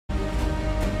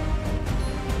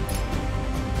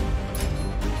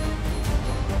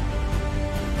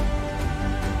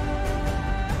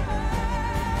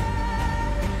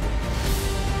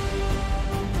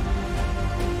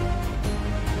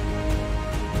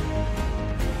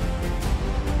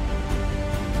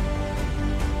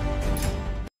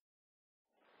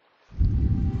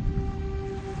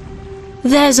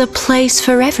There's a place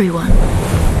for everyone,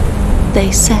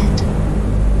 they said.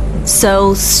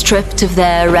 Souls stripped of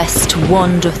their rest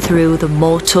wander through the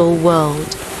mortal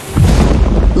world.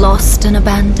 Lost and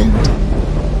abandoned,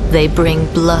 they bring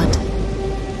blood,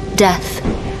 death,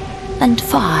 and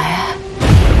fire.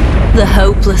 The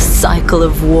hopeless cycle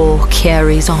of war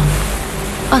carries on.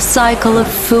 A cycle of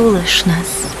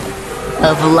foolishness,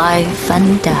 of life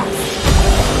and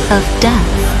death, of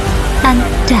death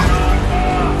and death.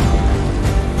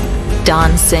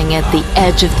 Dancing at the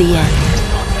edge of the end.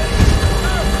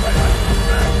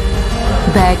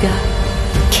 Beggar,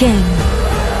 king,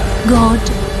 god,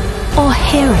 or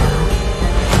hero,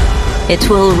 it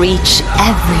will reach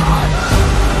everyone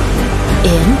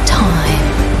in time.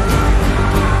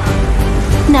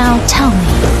 Now tell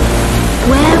me,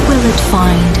 where will it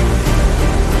find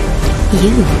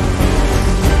you?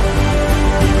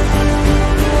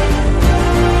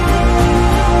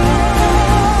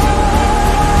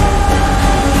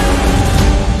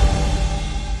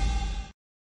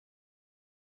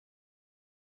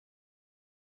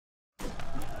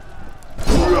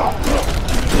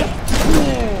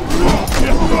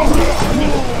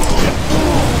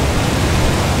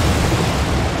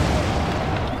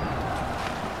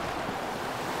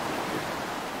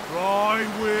 I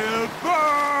will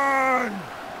burn!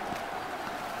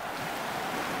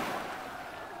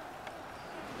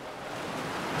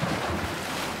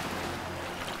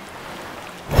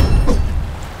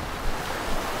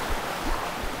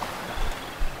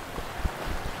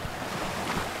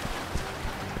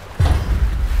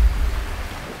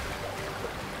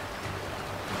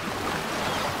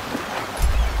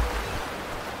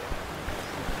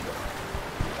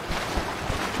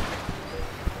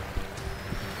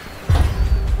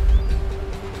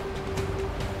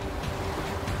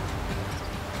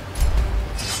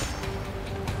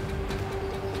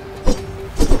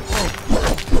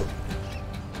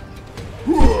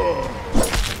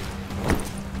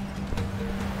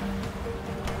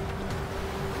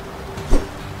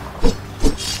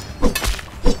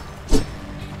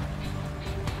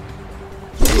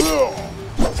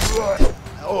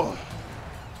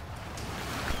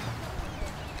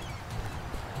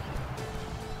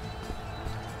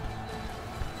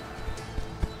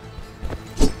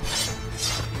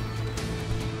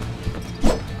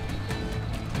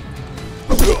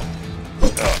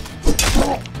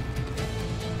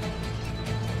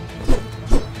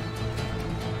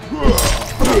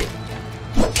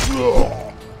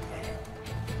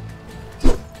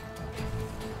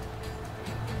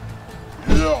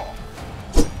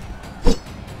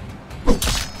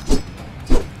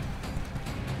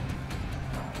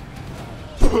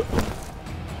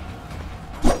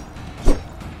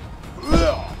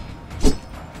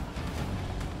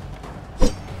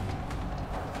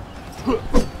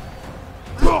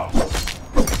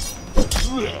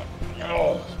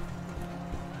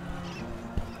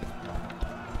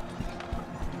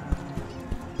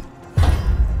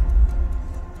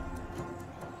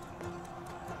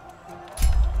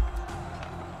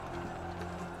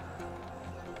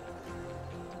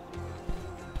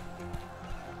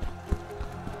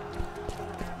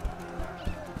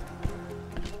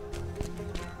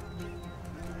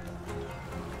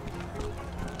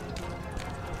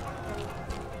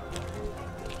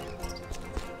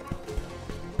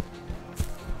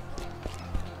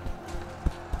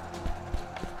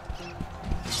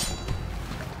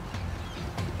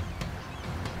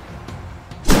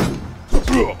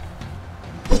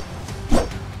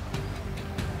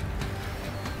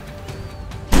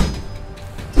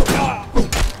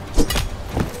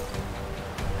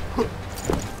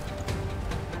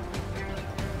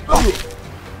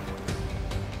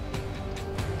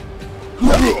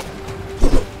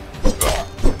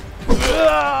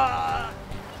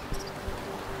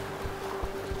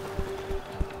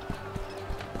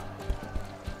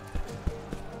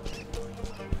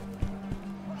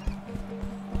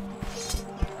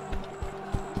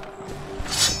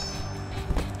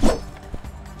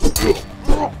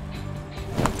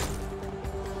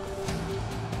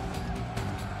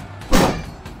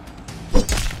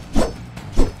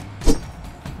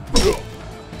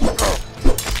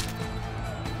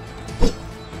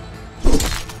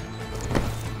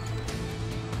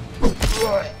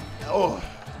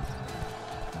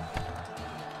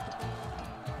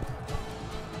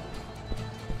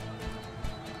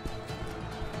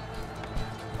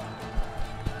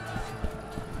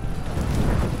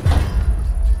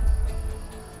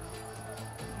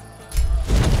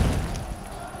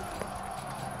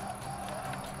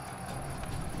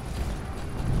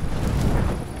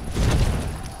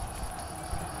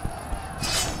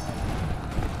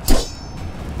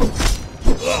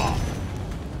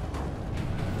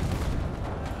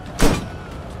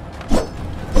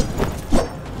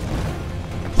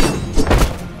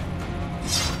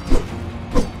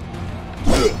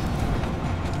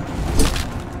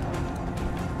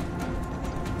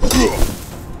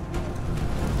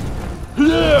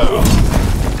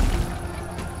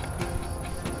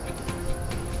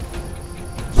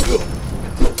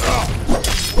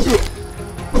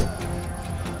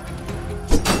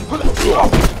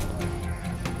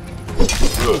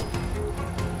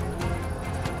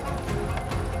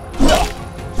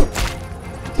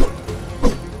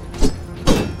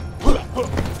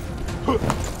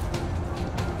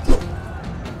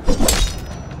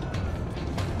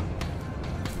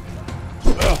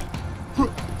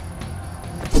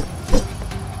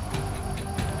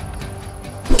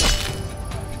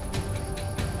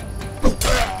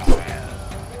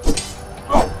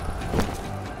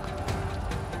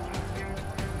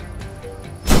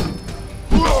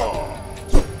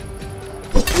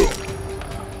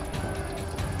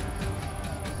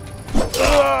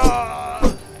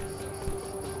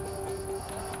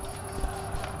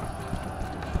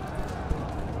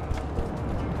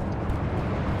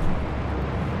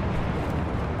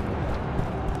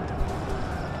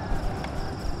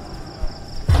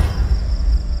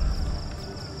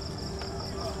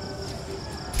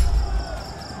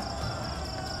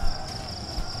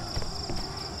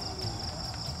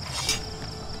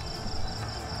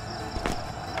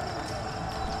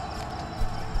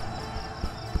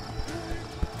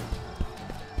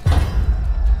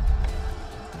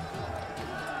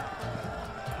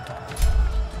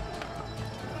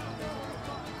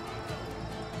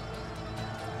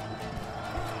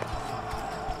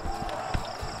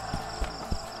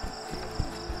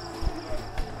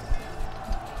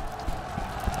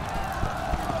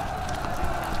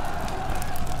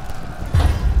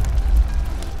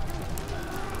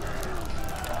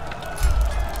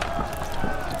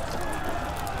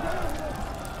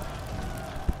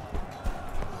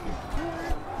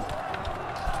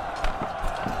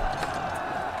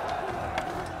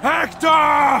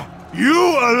 Master! You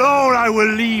alone I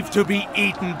will leave to be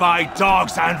eaten by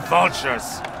dogs and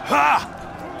vultures.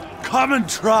 Ha! Come and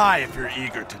try if you're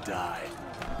eager to die.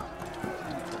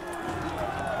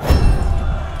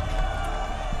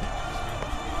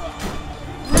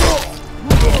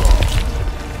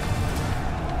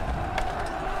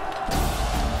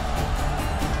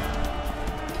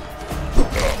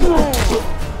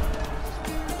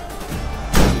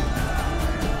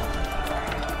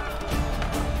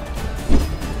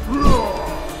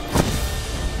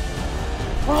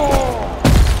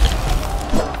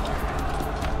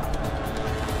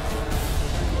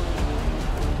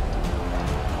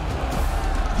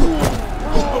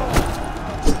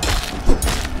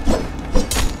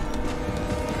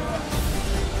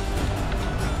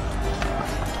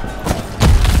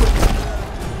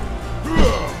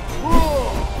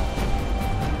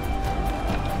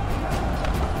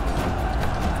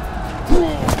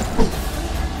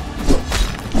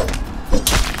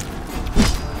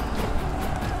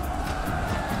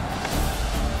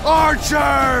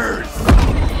 Archers!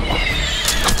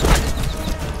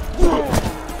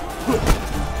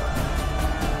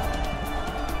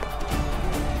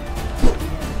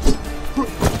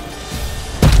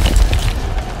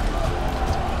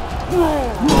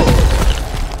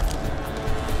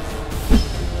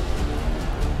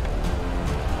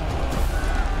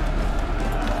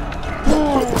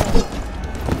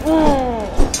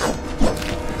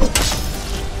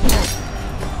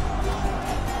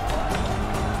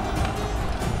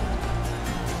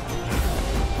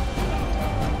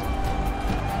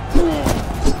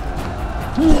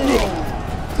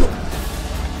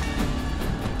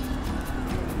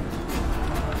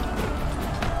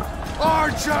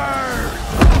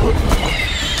 Archers!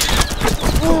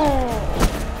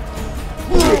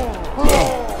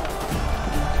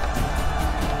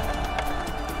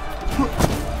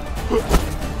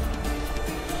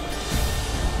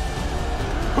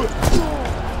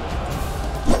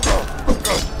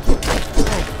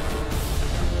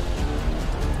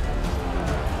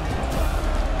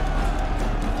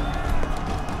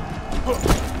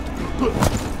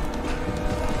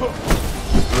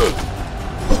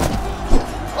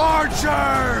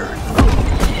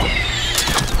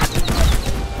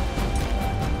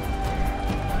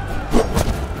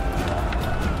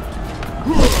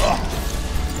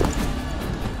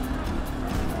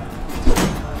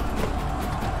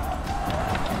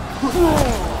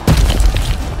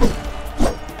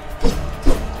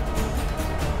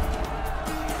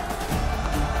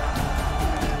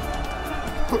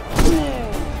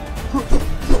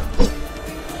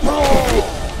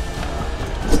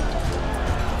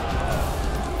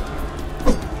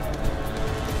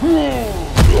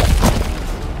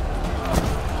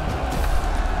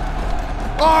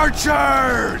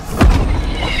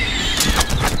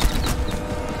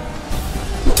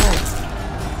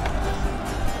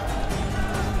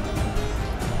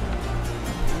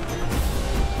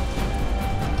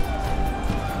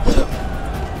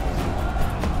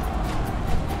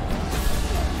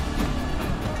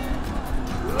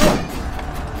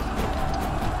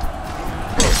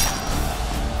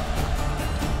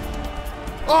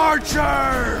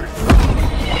 Archers!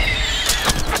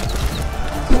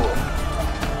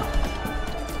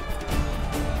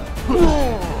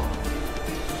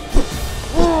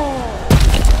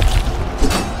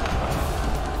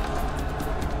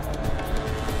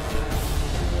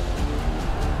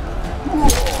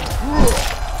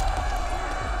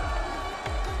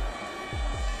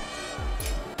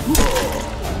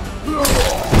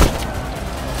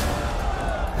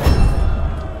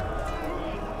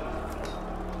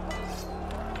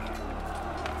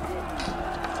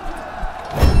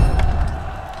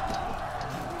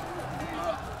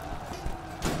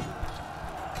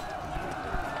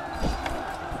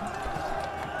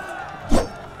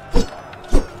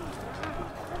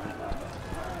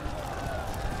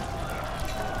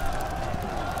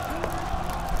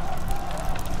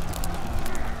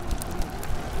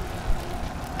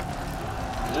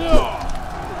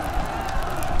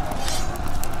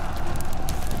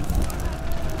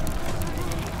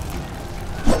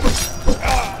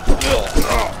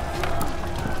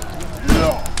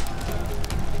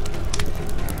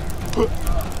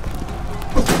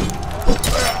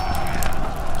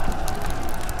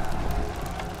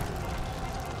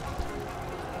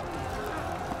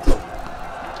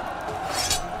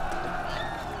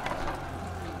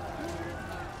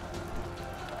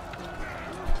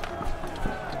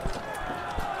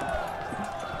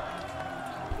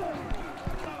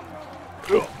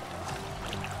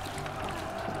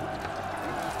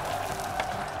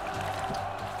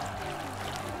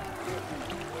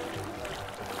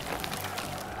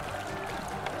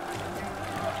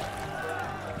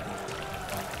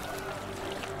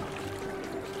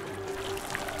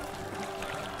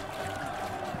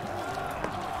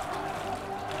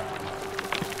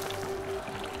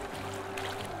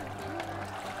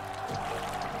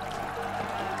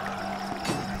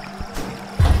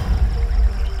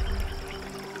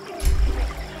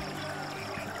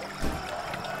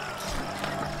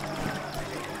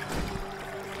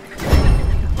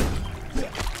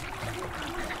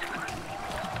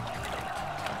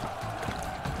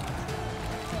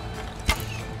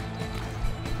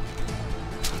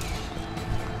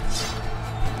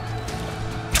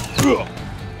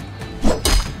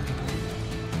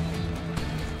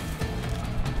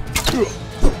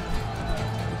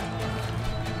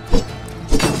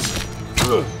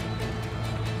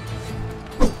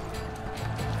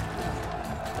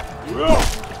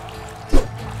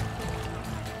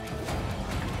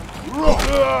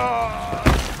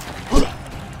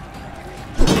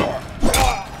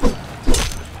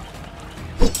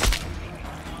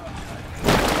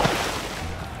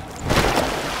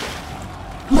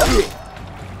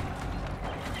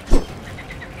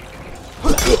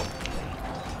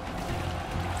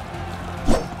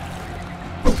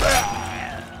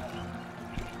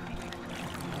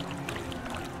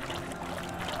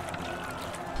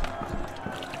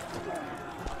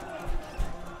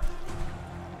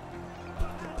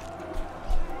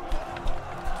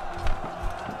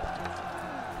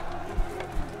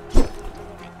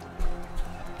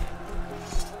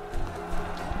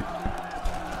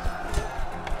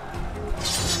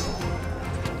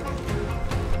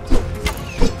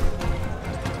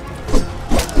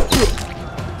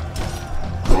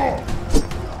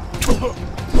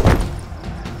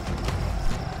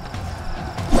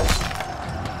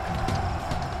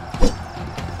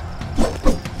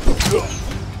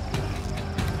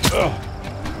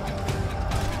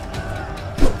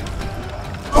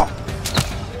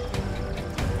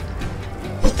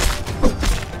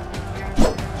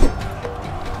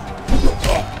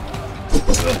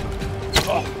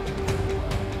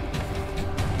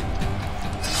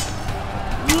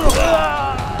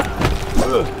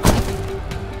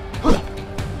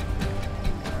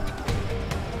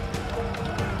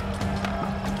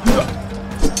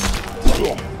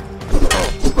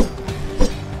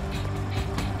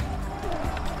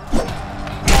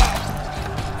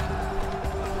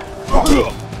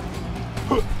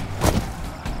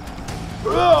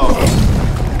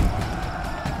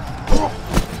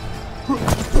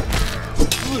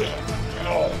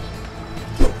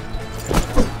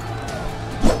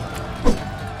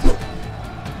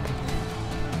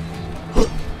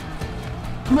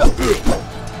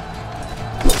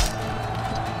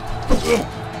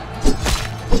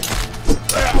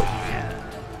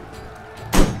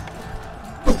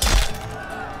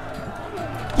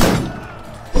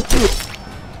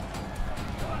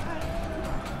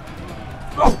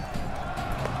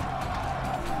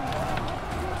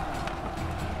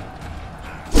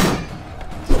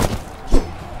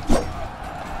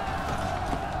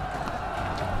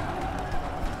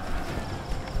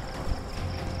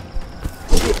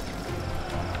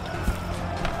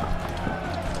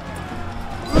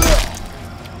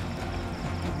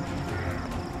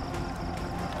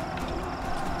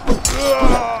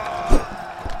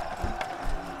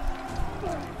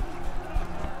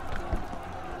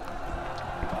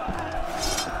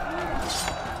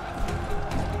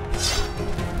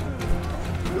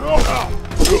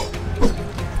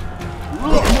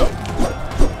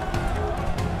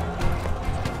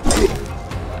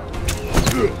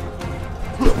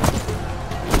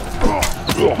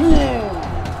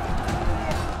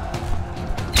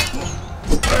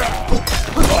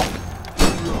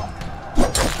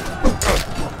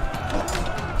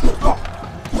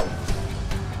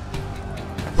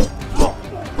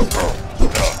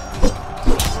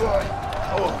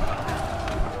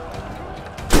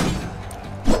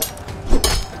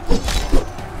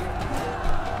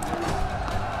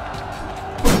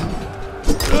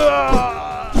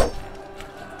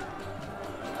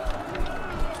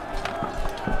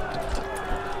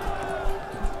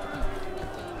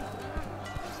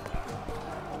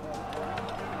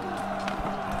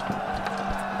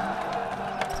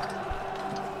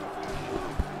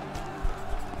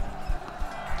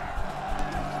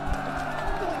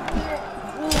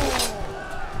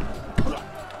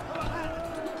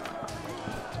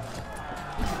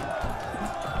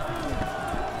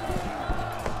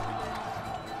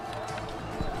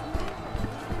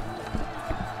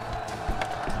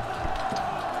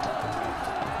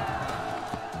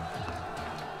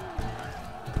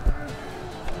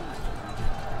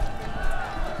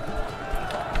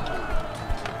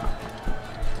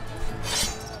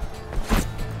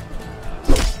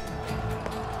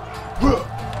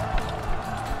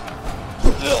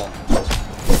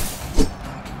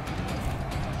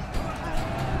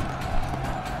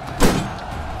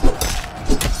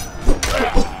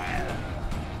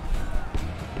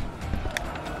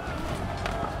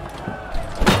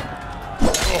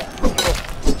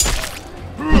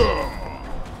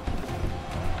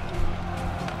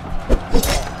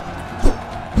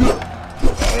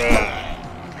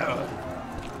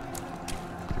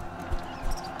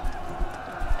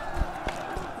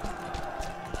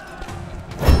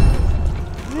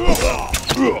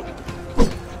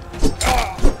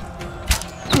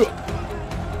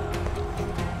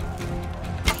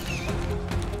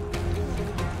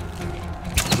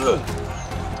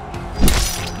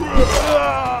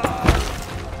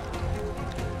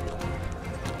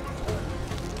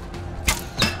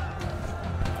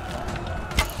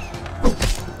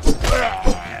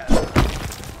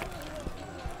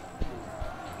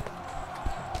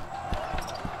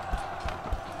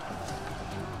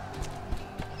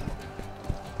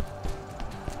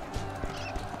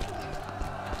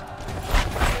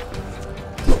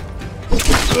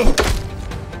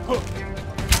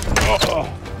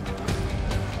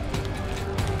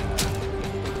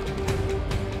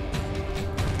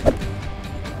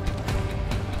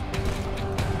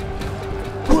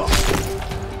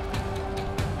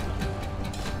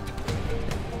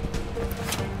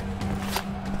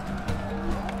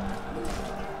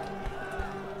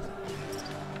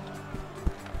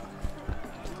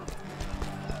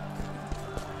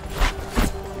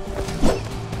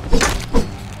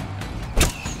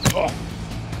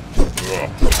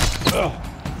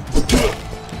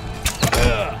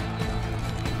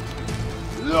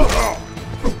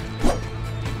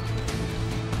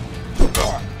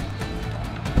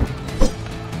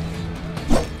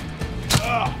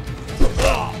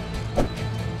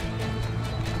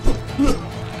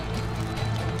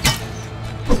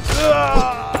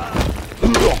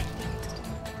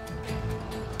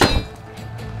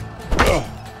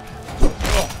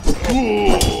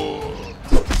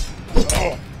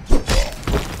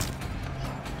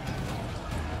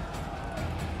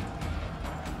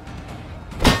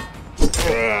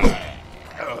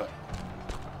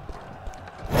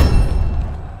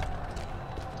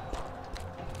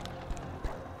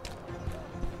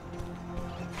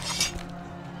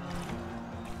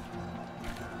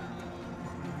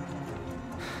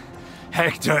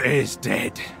 Hector is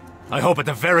dead. I hope at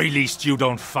the very least you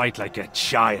don't fight like a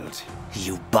child.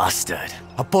 You bastard.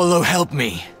 Apollo, help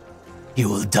me. You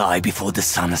will die before the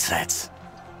sun sets.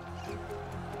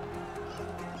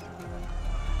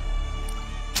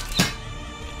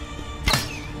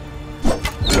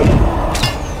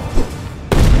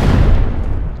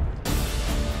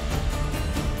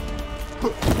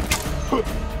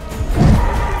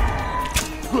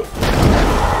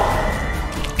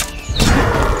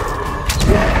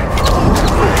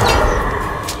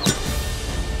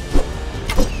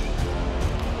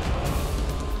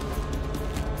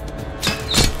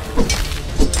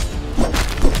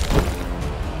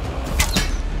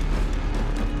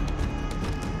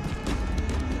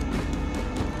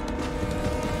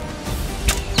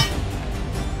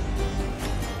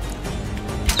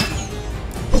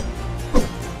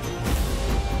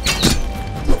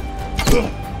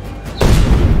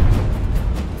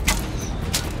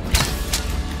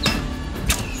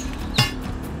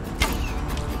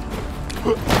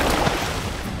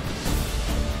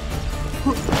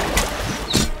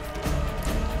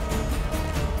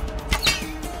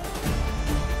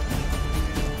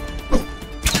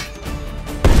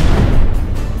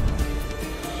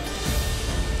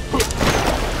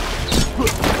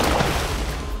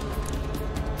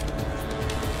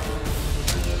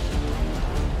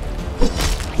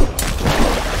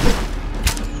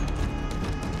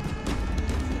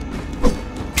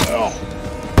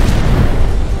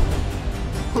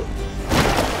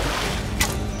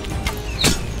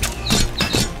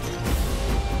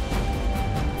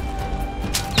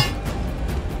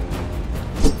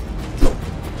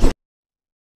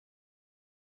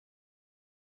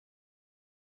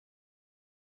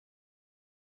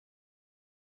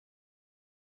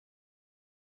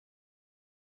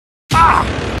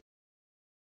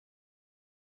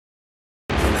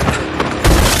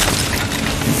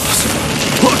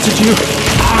 What did you...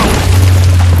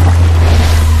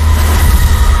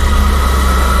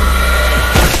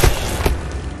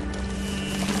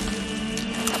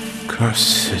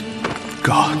 Cursed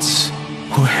gods.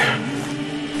 Where?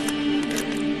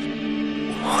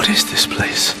 What is this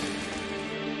place?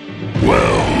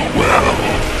 Well,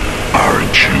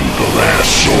 aren't you the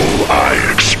last soul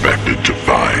I expected to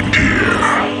find here?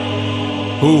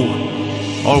 Who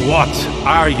or what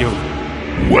are you?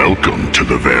 Welcome to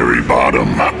the very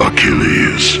bottom,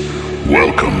 Achilles.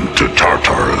 Welcome to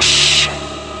Tartarus.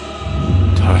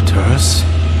 Tartarus?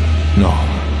 No.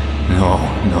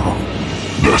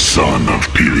 The son of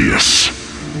Peleus,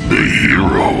 the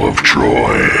hero of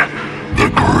Troy,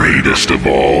 the greatest of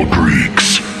all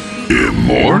Greeks,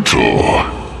 immortal.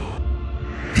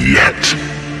 Yet,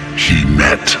 he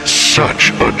met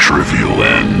such a trivial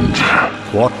end.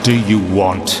 What do you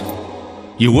want?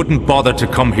 You wouldn't bother to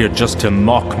come here just to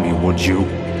mock me, would you?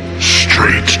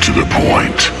 Straight to the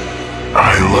point.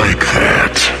 I like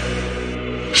that.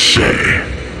 Say,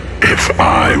 if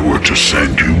I were to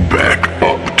send you back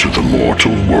up to the mortal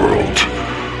mortal world.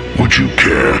 Would you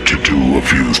care to do a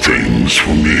few things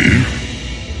for me?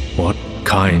 What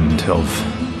kind of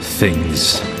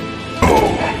things?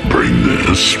 Oh, bring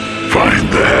this, find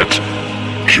that.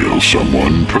 Kill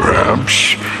someone,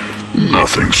 perhaps.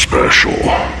 Nothing special.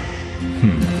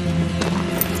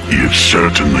 You've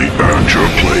certainly earned your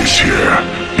place here.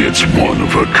 It's one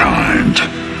of a kind.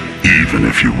 Even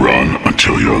if you run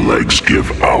until your legs give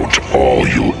out, all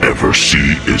you'll ever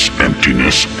see is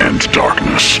emptiness and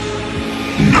darkness.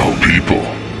 No people,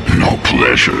 no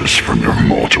pleasures from your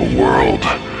mortal world.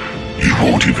 You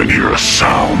won't even hear a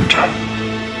sound.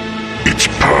 It's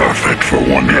perfect for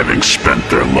one having spent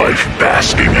their life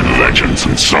basking in legends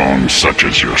and songs such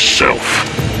as yourself.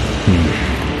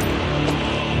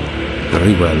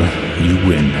 Very well, you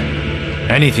win.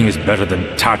 Anything is better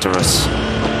than Tartarus.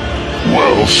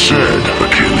 Well said,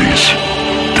 Achilles.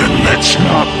 Then let's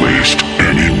not waste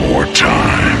any more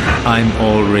time. I'm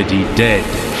already dead.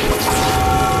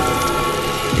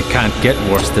 It can't get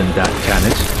worse than that,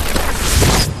 can it?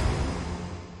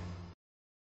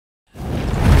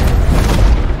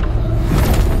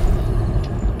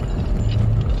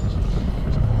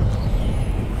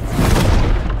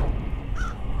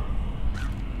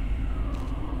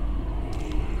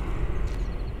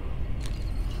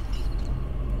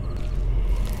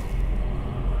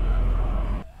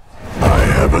 I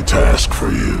have a task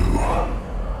for you.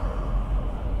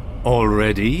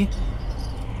 Already?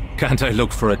 Can't I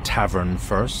look for a tavern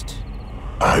first?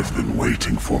 I've been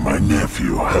waiting for my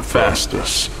nephew,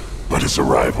 Hephaestus, but his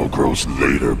arrival grows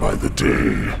later by the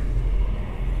day.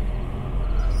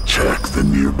 Check the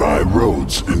nearby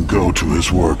roads and go to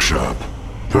his workshop.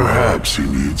 Perhaps he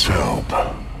needs help.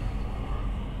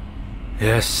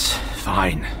 Yes,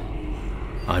 fine.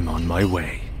 I'm on my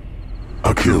way.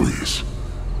 Achilles,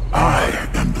 I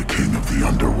am the king of the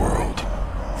underworld.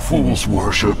 Fools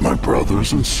worship my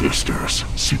brothers and sisters,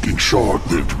 seeking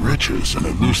short-lived riches and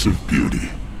elusive beauty.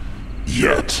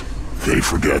 Yet, they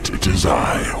forget it is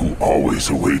I who always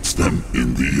awaits them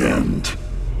in the end.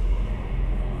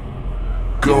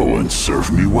 Go and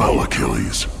serve me well,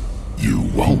 Achilles. You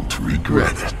won't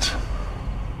regret it.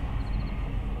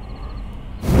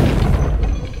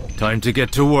 Time to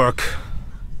get to work.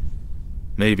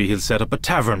 Maybe he'll set up a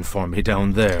tavern for me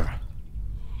down there.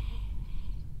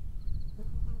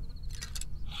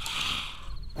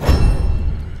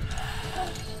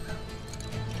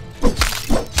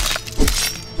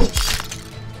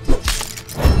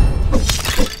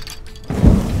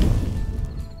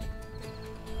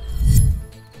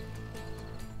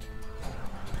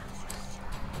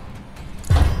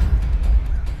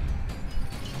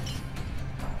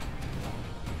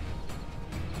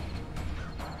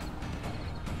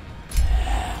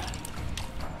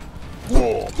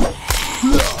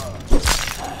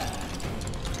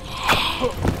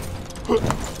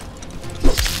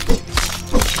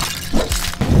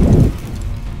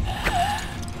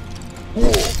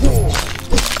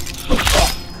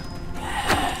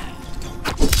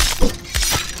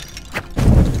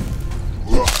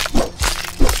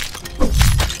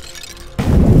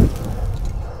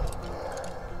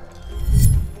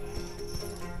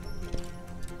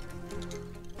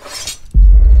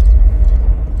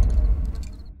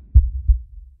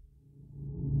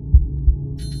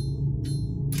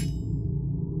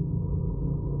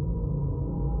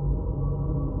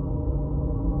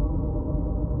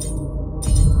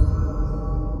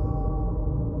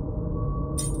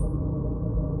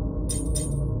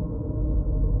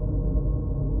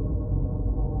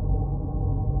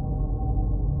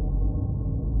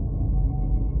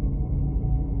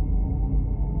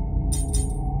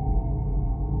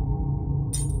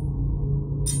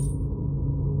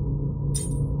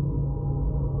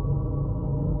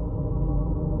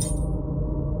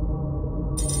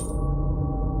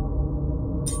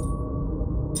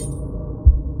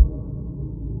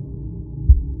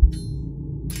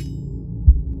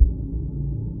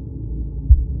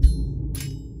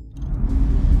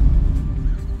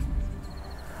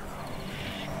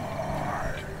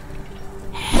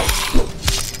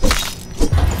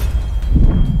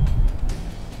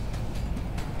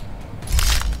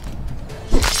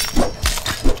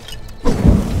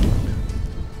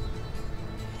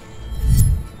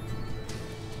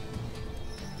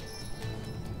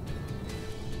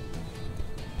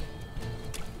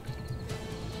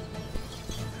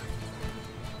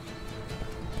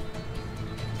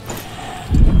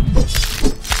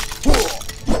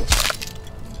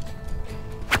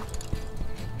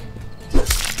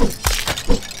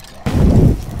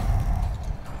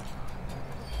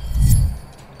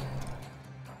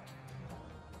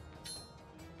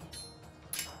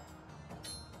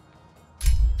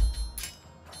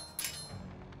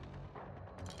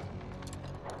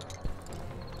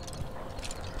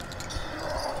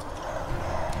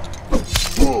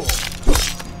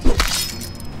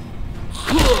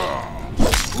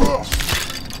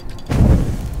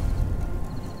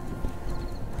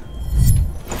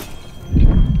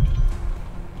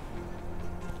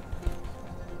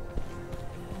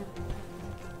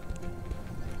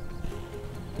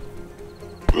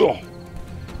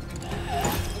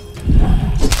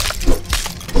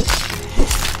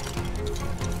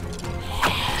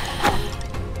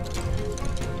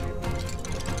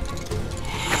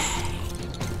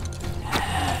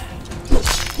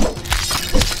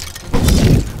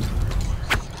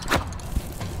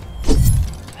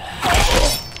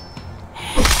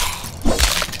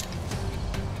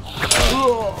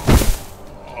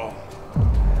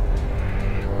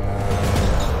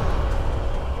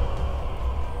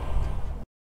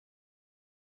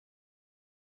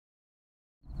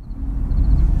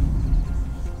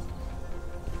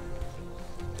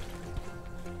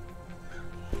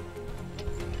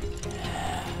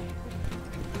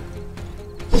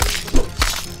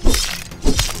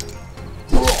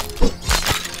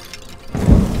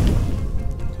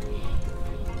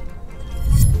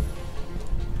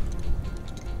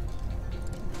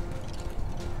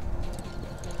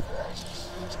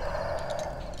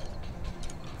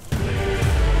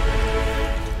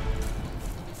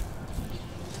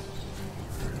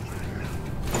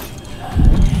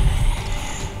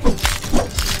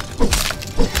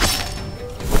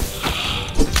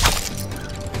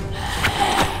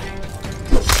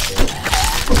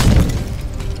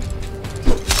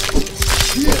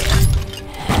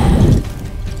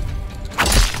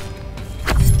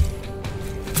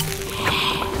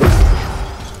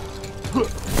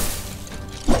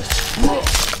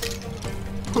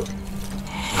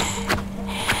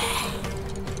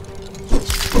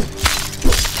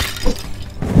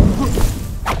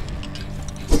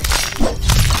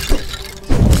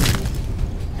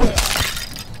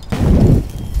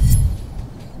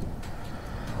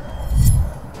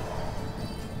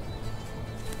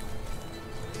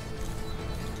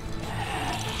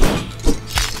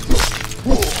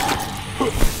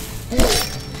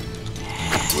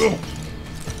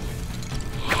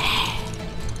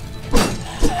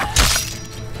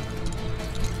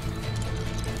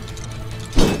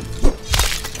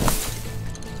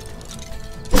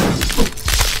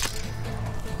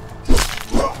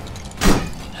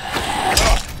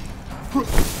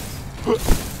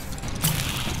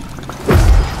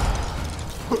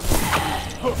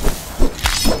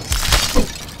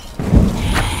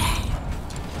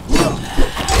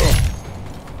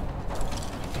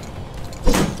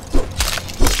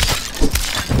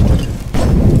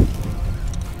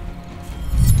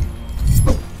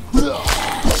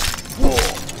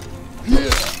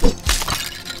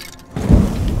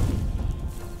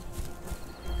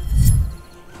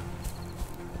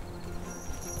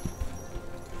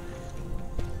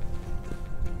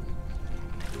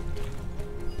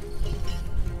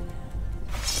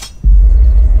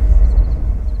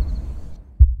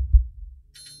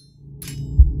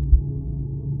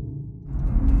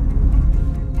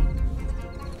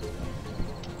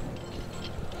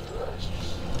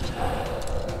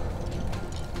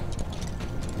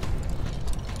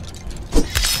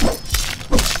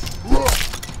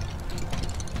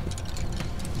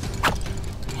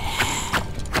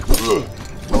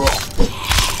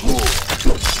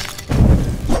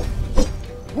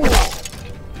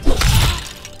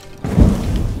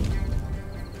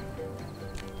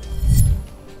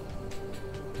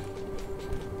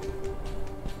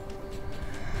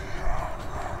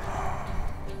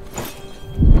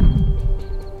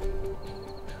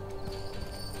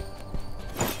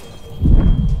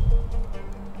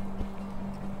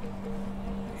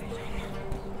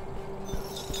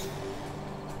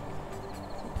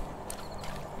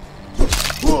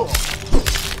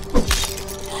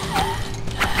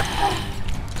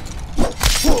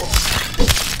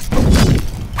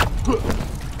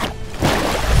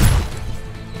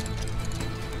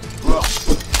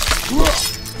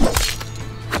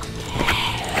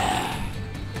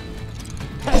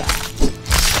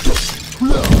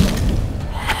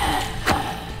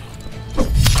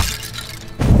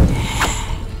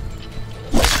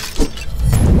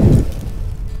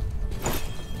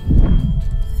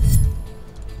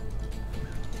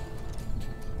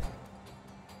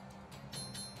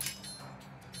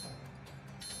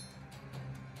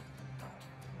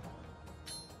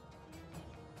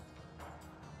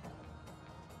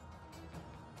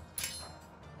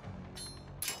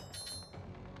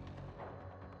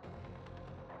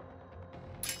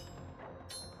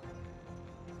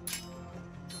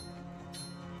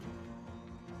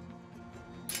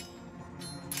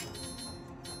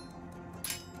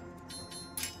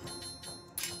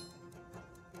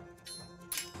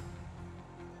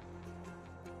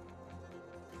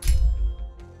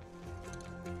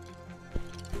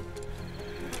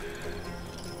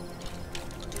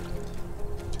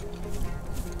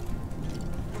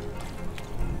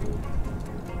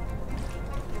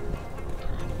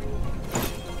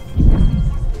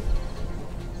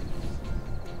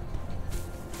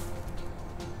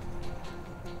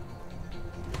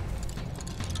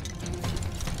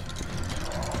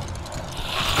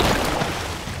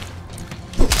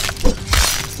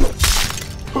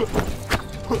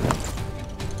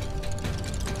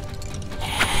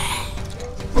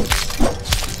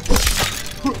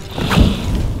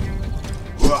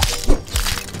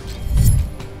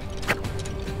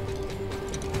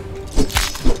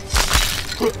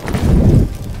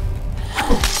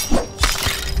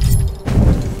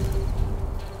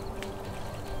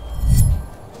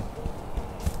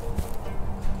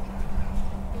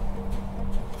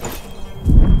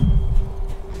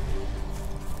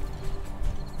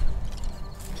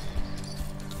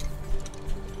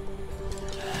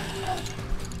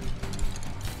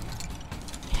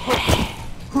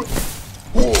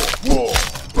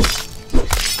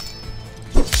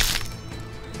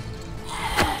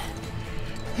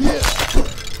 Yeah.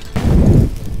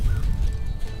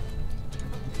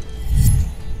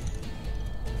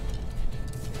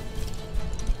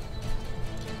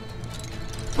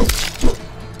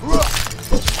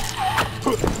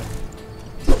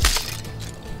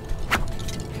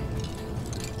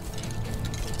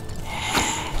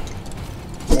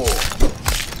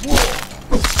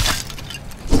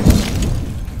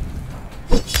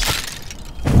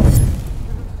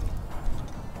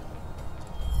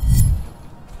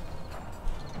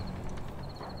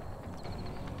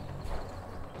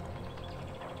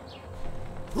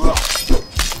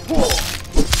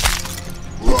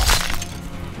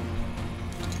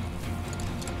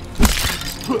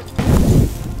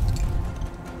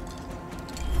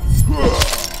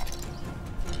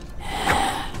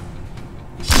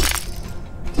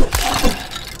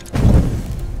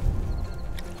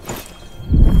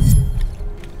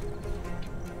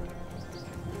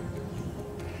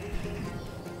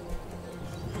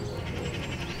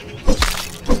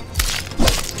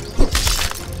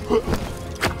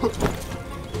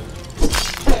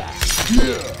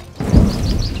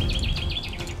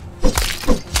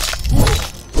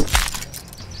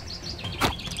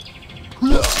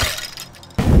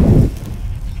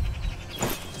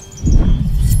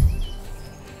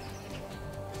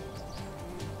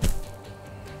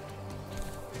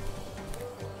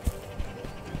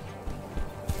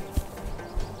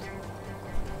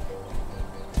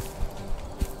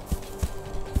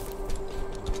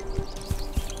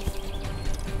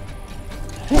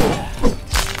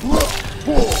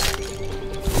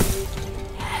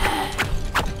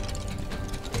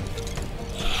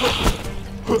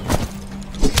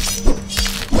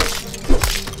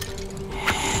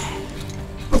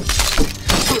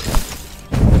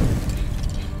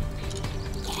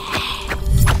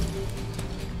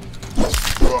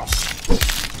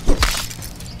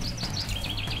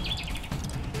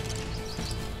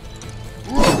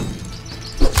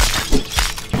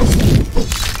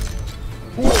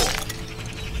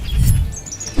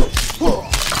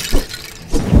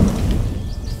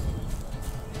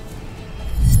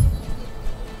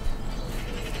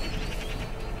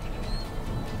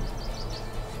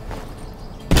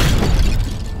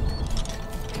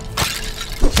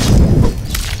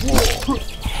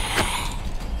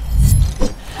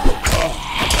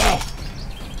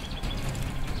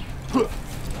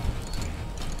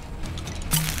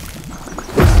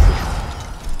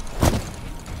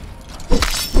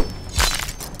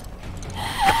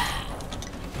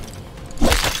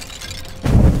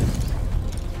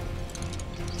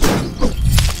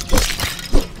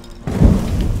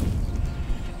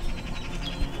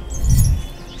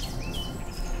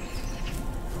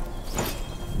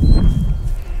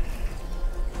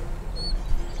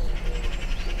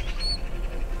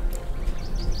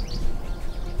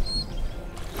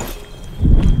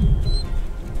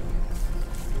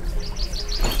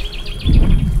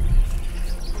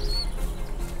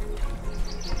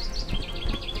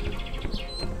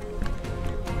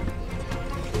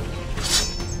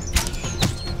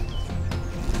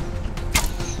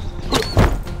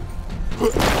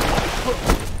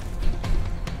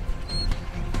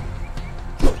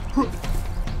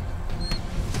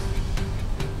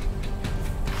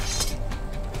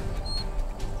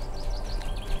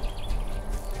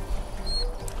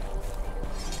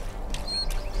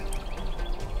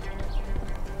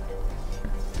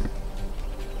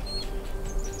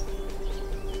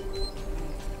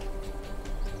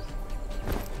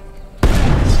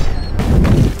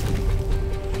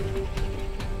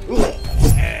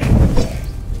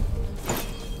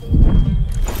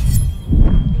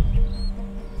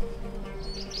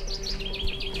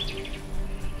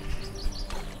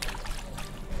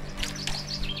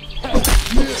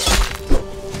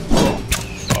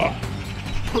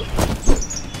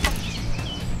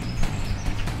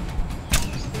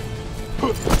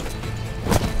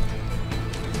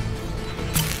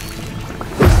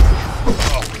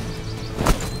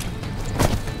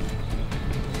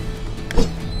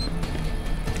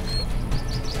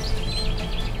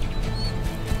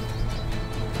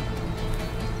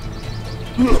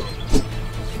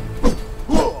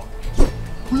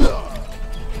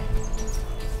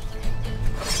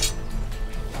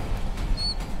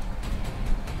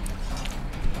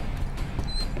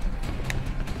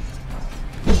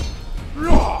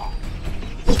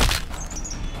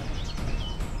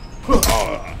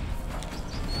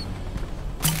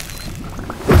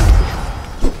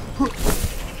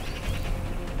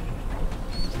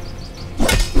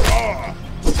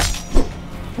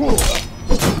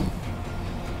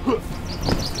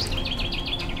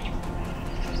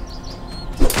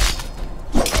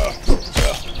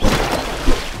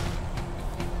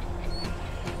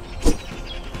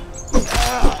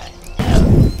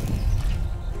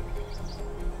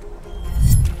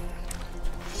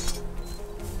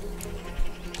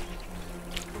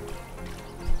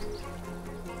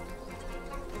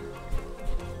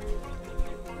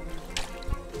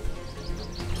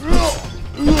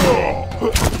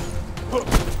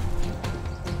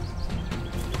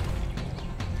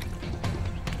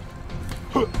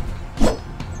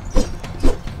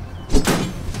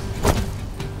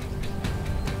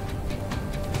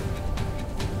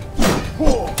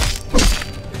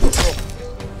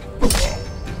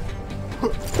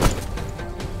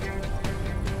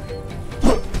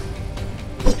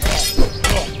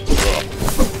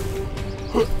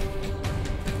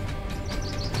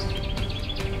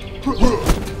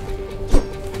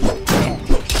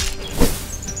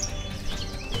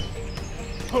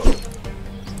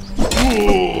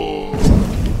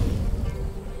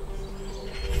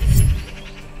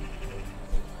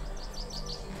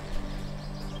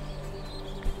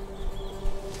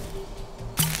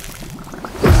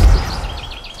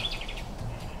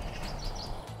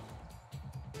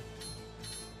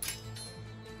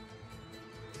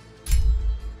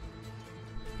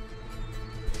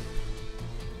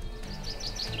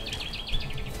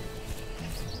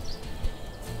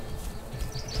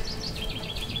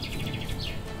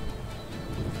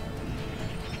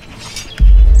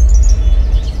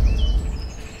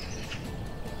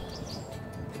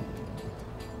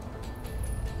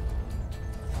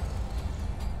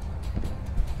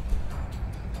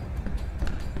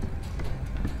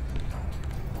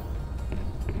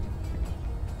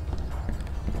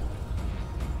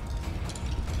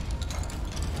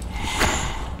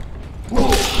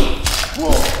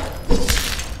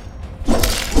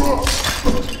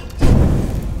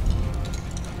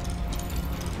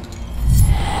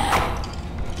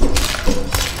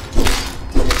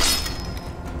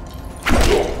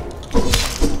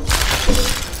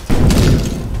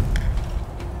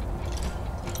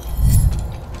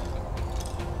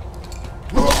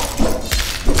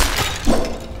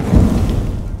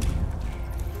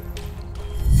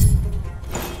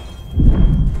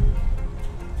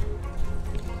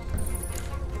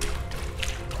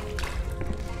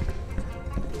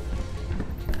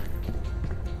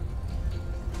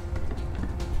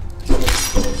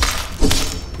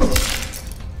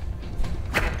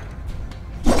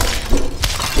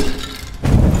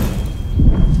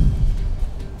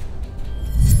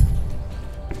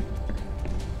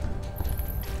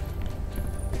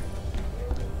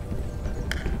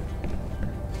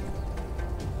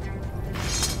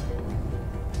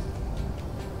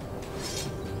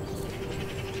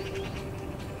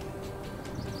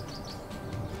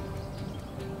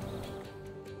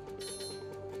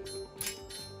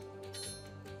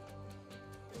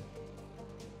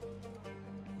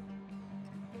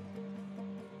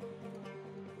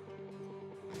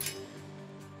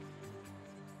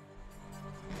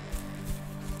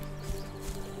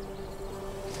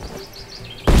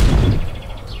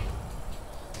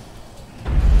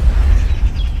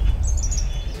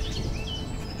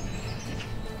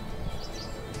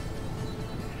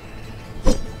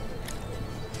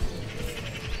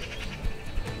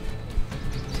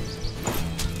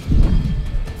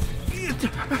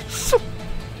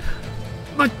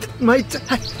 My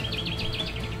dad.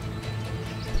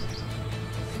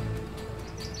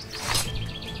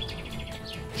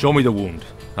 Show me the wound.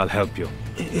 I'll help you.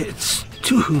 It's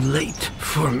too late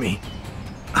for me.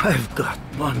 I've got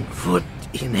one foot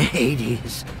in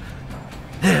Hades.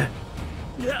 There.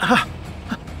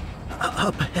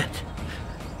 Up ahead.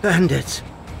 Bandits.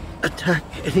 Attack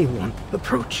anyone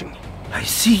approaching. I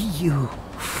see you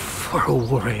for a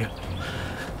warrior.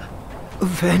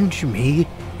 Avenge me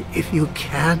if you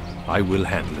can. I will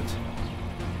handle it.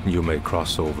 You may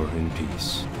cross over in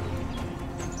peace.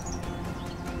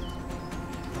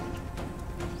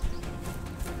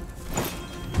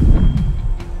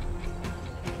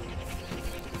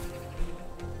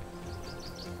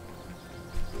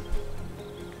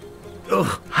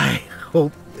 Oh, I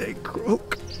hope they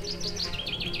croak.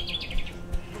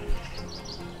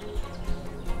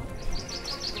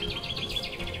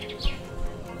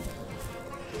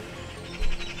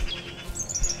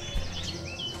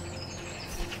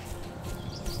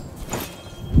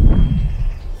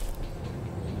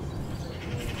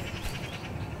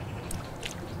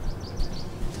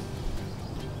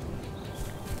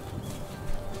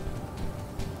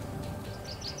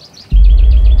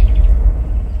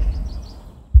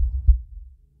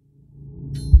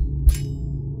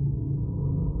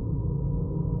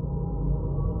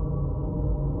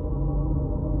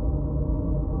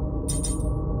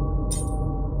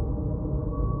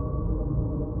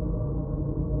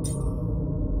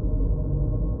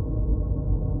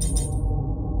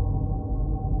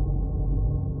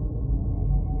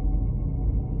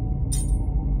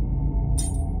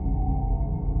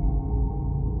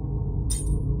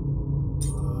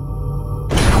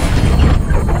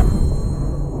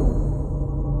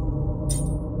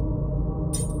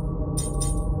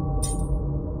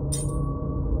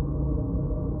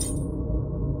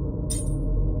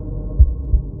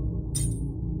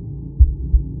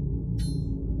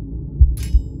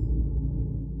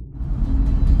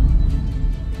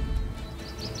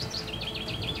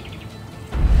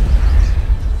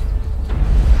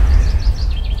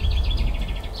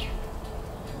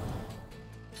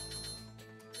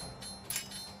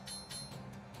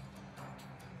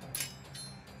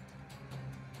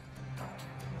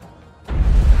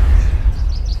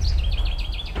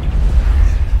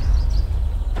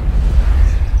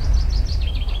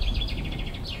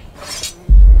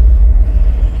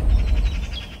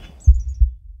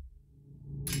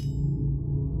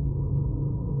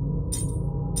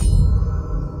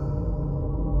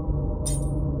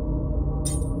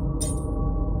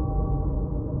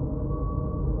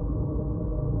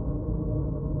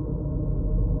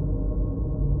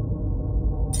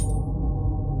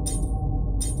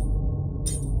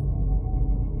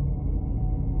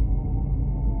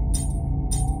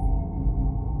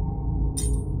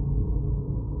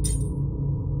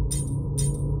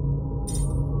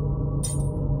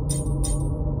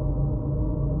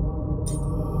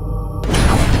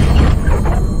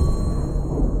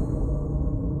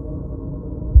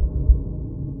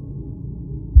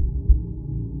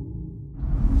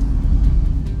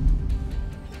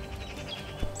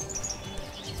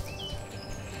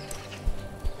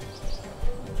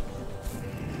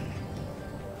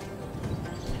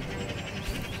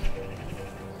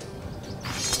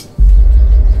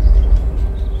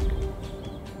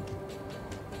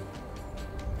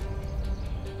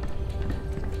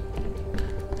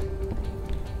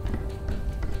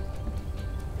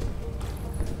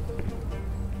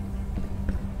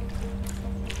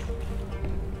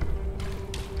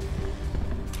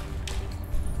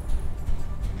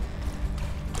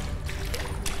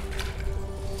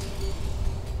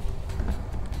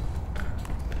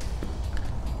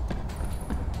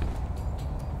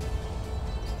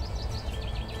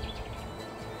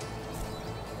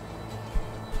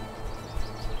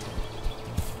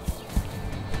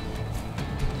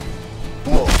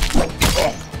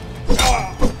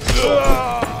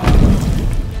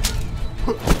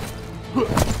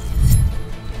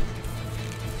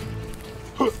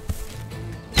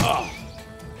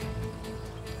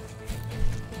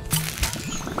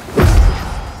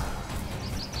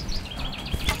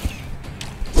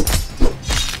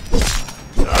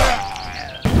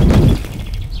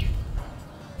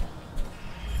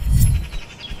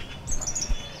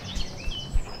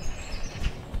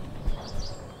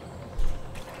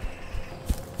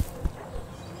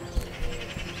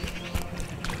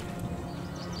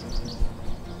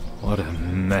 What a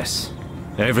mess.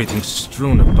 Everything's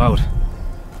strewn about.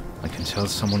 I can tell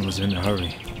someone was in a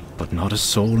hurry, but not a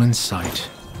soul in sight.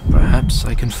 Perhaps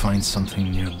I can find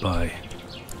something nearby.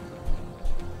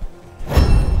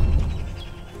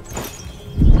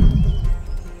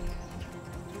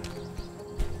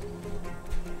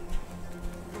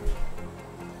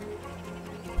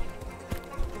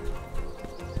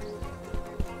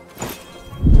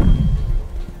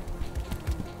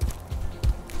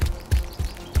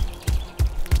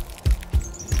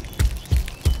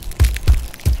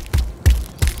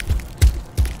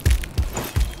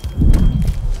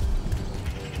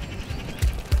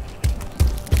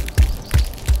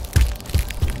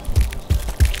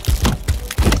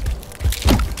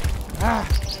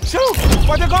 Shoot!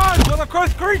 By the gods of the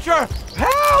cursed creature!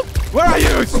 Help! Where are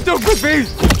you, stupid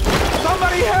beast?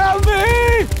 Somebody help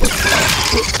me!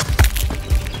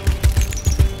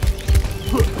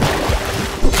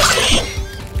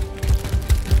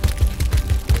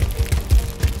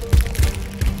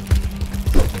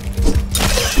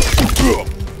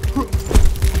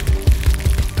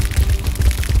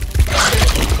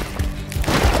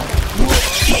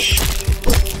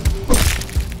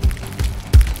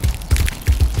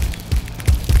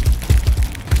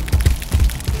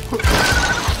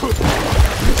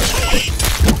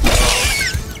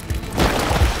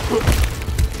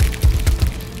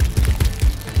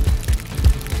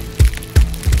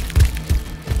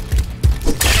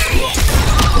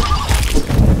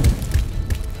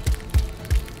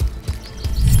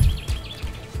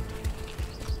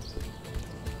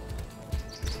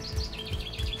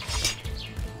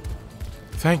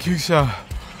 Thank you, sir.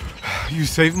 You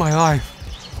saved my life.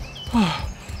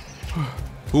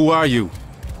 Who are you?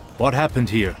 What happened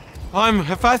here? I'm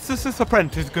Hephaestus'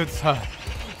 apprentice, good sir.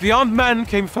 The armed men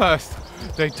came first.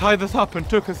 They tied us up and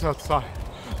took us outside.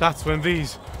 That's when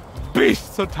these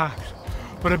beasts attacked.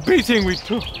 But a beating we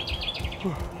took.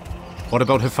 What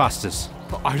about Hephaestus?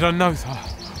 I don't know, sir.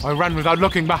 I ran without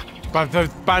looking back. But those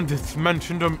bandits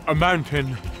mentioned a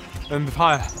mountain and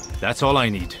fire. That's all I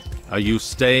need. Are you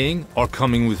staying or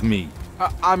coming with me?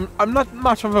 I'm not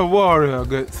much of a warrior,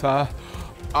 good sir.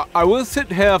 I will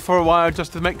sit here for a while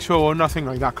just to make sure nothing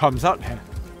like that comes out here.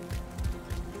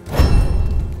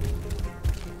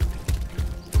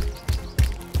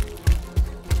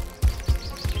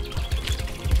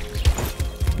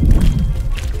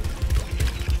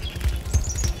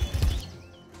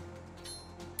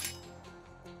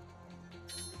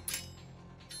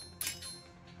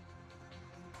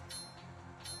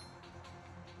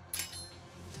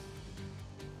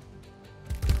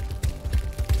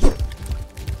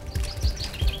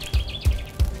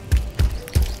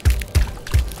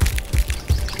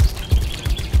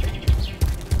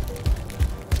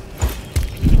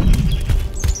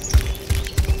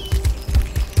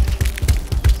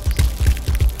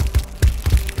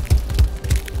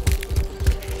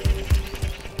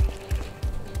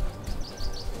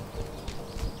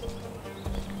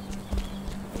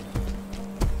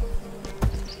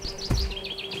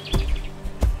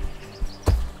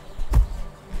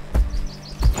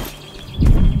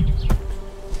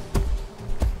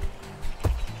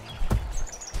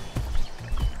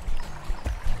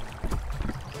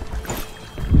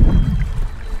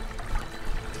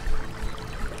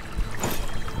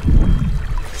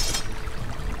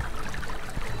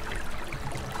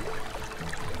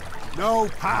 No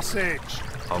passage!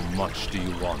 How much do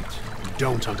you want? You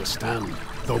don't understand.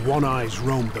 The One-Eyes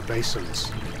roamed the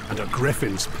basins, and a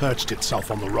griffin's perched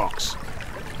itself on the rocks.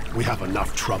 We have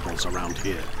enough troubles around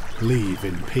here. Leave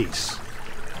in peace,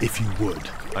 if you would.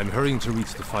 I'm hurrying to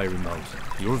reach the Fiery Mountain.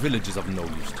 Your village is of no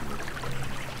use to me.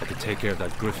 I could take care of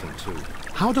that griffin, too.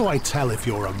 How do I tell if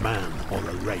you're a man or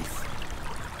a wraith?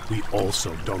 We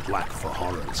also don't lack for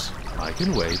horrors. I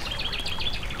can wait.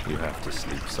 You have to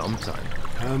sleep sometime.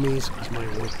 Hermes is my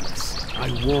witness. I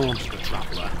warned the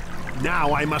traveler.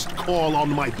 Now I must call on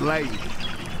my blade.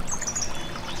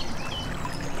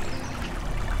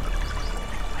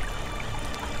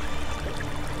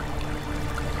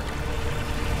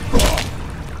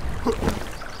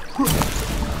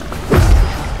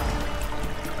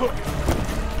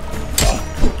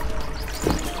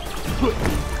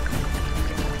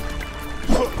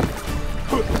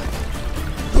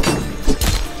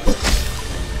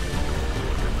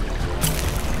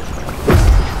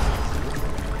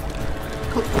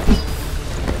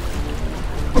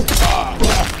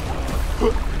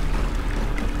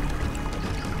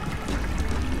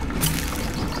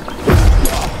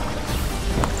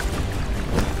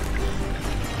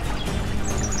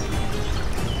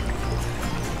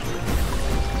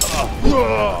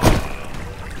 Ugh!